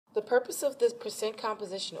The purpose of this percent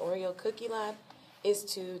composition Oreo cookie lab is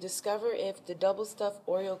to discover if the double stuffed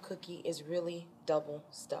Oreo cookie is really double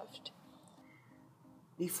stuffed.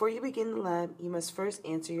 Before you begin the lab, you must first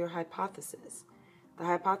answer your hypothesis. The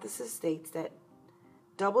hypothesis states that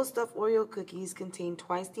double stuffed Oreo cookies contain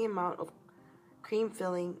twice the amount of cream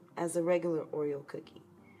filling as a regular Oreo cookie.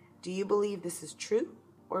 Do you believe this is true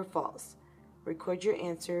or false? Record your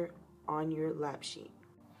answer on your lab sheet.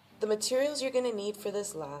 The materials you're going to need for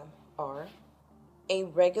this lab are a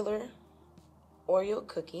regular Oreo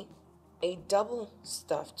cookie, a double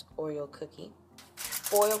stuffed Oreo cookie,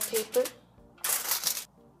 foil paper,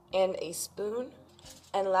 and a spoon,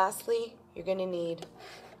 and lastly, you're going to need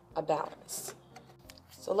a balance.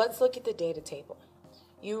 So let's look at the data table.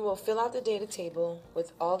 You will fill out the data table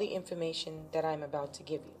with all the information that I'm about to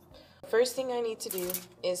give you. The first thing I need to do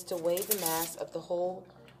is to weigh the mass of the whole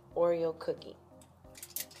Oreo cookie.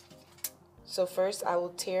 So first I will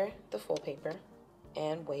tear the foil paper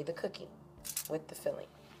and weigh the cookie with the filling.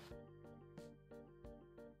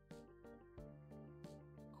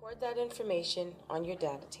 Record that information on your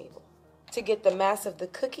data table. To get the mass of the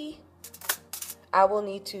cookie, I will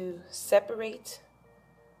need to separate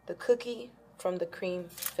the cookie from the cream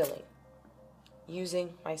filling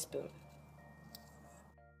using my spoon.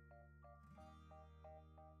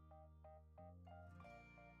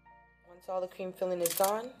 Once all the cream filling is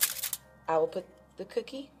gone, I will put the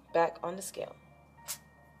cookie back on the scale.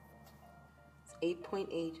 It's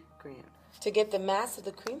 8.8 grams. To get the mass of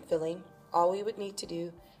the cream filling, all we would need to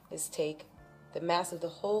do is take the mass of the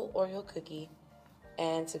whole Oreo cookie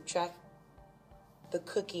and subtract the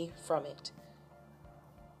cookie from it.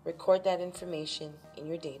 Record that information in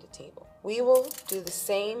your data table. We will do the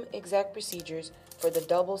same exact procedures for the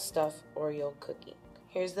double stuffed Oreo cookie.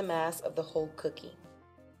 Here's the mass of the whole cookie.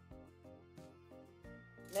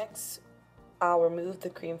 Next, I'll remove the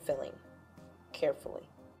cream filling carefully.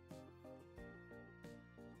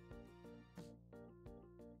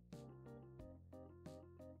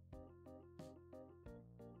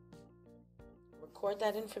 Record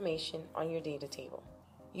that information on your data table.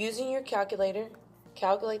 Using your calculator,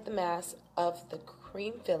 calculate the mass of the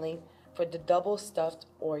cream filling for the double stuffed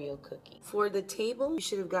Oreo cookie. For the table, you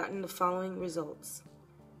should have gotten the following results.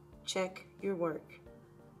 Check your work.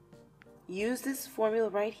 Use this formula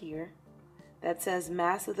right here that says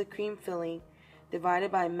mass of the cream filling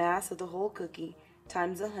divided by mass of the whole cookie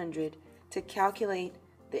times 100 to calculate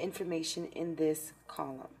the information in this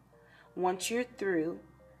column. Once you're through,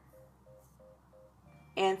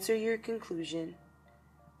 answer your conclusion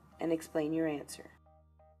and explain your answer.